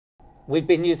We've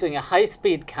been using a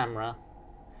high-speed camera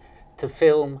to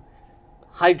film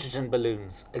hydrogen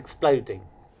balloons exploding.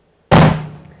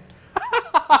 I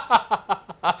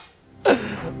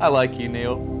like you,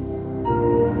 Neil.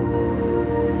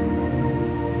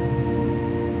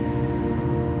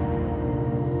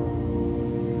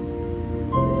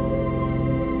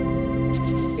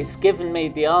 It's given me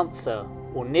the answer,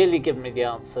 or nearly given me the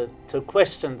answer, to a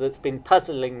question that's been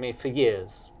puzzling me for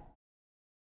years.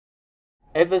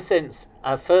 Ever since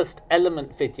our first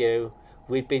element video,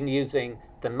 we've been using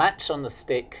the match on a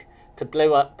stick to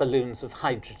blow up balloons of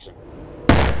hydrogen.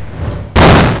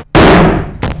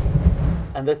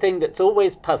 And the thing that's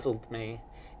always puzzled me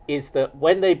is that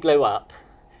when they blow up,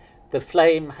 the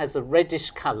flame has a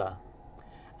reddish colour.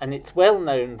 And it's well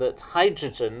known that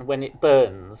hydrogen, when it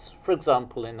burns, for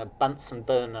example in a Bunsen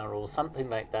burner or something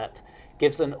like that,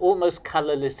 gives an almost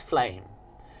colourless flame.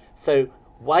 So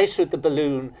why should the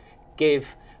balloon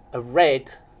give a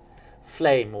red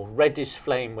flame or reddish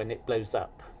flame when it blows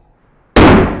up?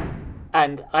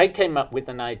 And I came up with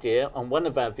an idea on one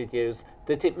of our videos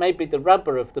that it may be the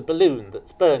rubber of the balloon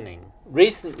that's burning.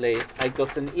 Recently I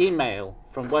got an email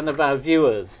from one of our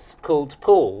viewers called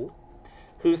Paul,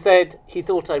 who said he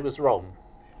thought I was wrong.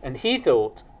 And he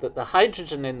thought that the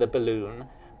hydrogen in the balloon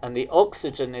and the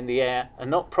oxygen in the air are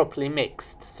not properly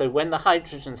mixed. So when the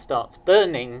hydrogen starts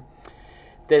burning,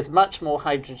 there's much more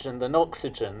hydrogen than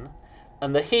oxygen,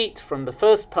 and the heat from the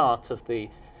first part of the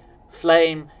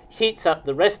flame heats up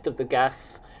the rest of the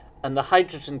gas, and the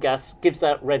hydrogen gas gives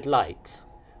out red light.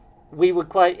 We were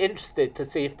quite interested to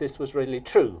see if this was really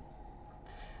true.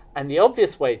 And the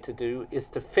obvious way to do is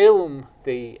to film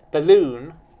the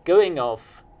balloon going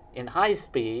off in high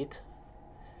speed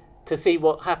to see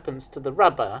what happens to the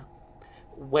rubber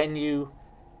when you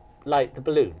light the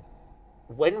balloon.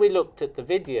 When we looked at the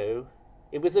video,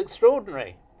 it was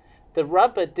extraordinary. The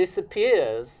rubber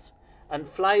disappears and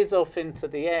flies off into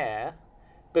the air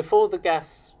before the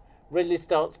gas really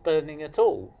starts burning at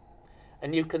all.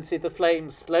 And you can see the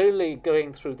flames slowly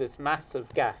going through this mass of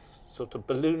gas, sort of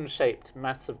balloon-shaped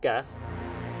mass of gas.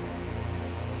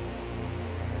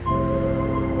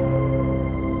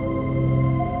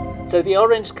 So the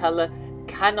orange colour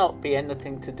cannot be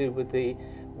anything to do with the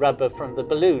rubber from the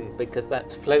balloon because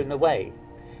that's flown away.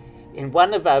 In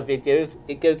one of our videos,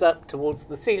 it goes up towards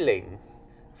the ceiling.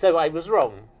 So I was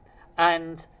wrong.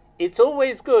 And it's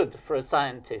always good for a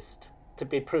scientist to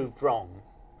be proved wrong.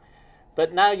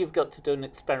 But now you've got to do an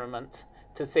experiment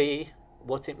to see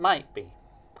what it might be.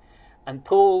 And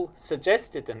Paul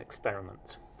suggested an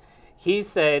experiment. He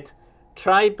said,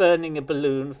 try burning a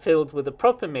balloon filled with a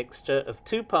proper mixture of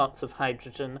 2 parts of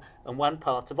hydrogen and 1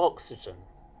 part of oxygen.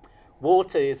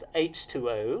 Water is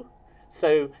H2O,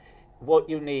 so what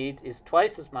you need is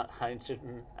twice as much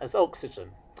hydrogen as oxygen.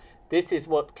 This is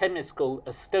what chemists call a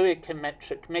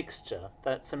stoichiometric mixture.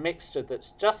 That's a mixture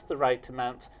that's just the right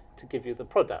amount to give you the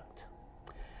product.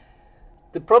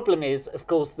 The problem is, of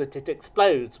course, that it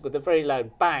explodes with a very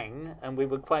loud bang, and we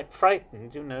were quite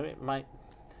frightened. You know, it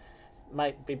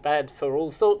might be bad for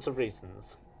all sorts of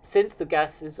reasons. Since the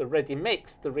gas is already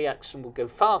mixed, the reaction will go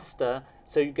faster,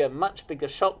 so you get a much bigger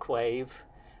shock wave.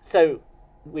 So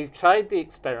we've tried the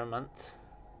experiment,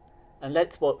 and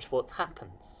let's watch what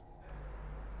happens.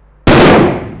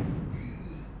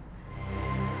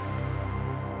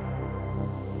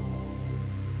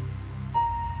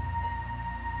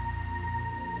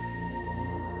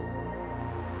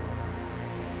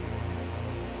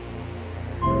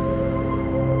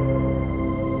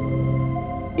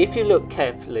 If you look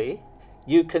carefully,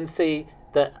 you can see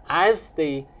that as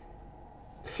the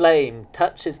flame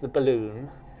touches the balloon,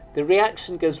 the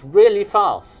reaction goes really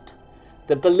fast.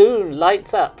 The balloon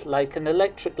lights up like an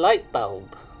electric light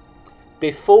bulb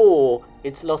before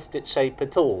it's lost its shape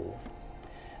at all.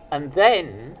 And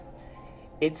then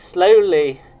it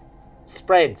slowly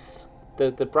spreads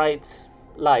the bright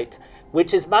light,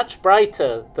 which is much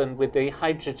brighter than with the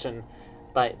hydrogen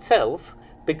by itself,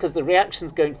 because the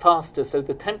reaction's going faster, so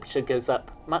the temperature goes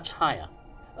up much higher.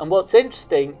 And what's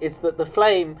interesting is that the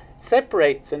flame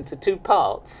separates into 2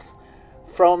 parts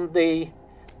from the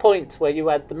point where you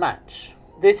add the match.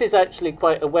 This is actually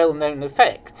quite a well-known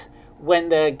effect when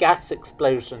there are gas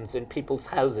explosions in people's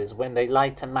houses, when they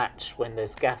light a match when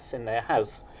there's gas in their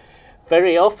house.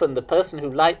 Very often the person who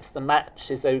lights the match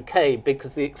is okay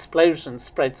because the explosion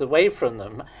spreads away from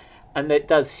them, and it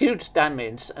does huge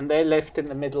damage, and they're left in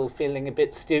the middle feeling a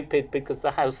bit stupid because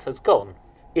the house has gone.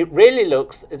 It really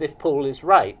looks as if Paul is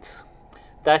right.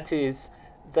 That is,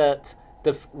 that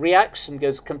the reaction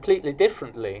goes completely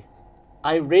differently.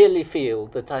 I really feel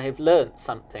that I have learnt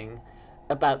something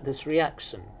about this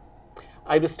reaction.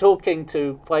 I was talking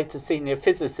to quite a senior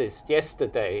physicist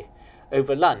yesterday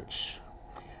over lunch,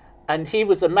 and he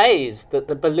was amazed that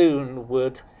the balloon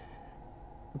would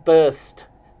burst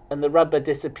and the rubber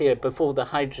disappear before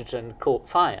the hydrogen caught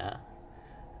fire.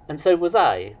 And so was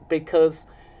I, because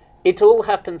it all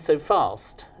happens so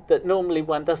fast that normally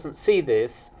one doesn't see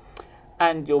this,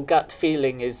 and your gut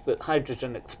feeling is that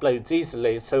hydrogen explodes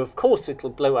easily, so of course it'll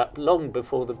blow up long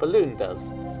before the balloon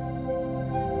does.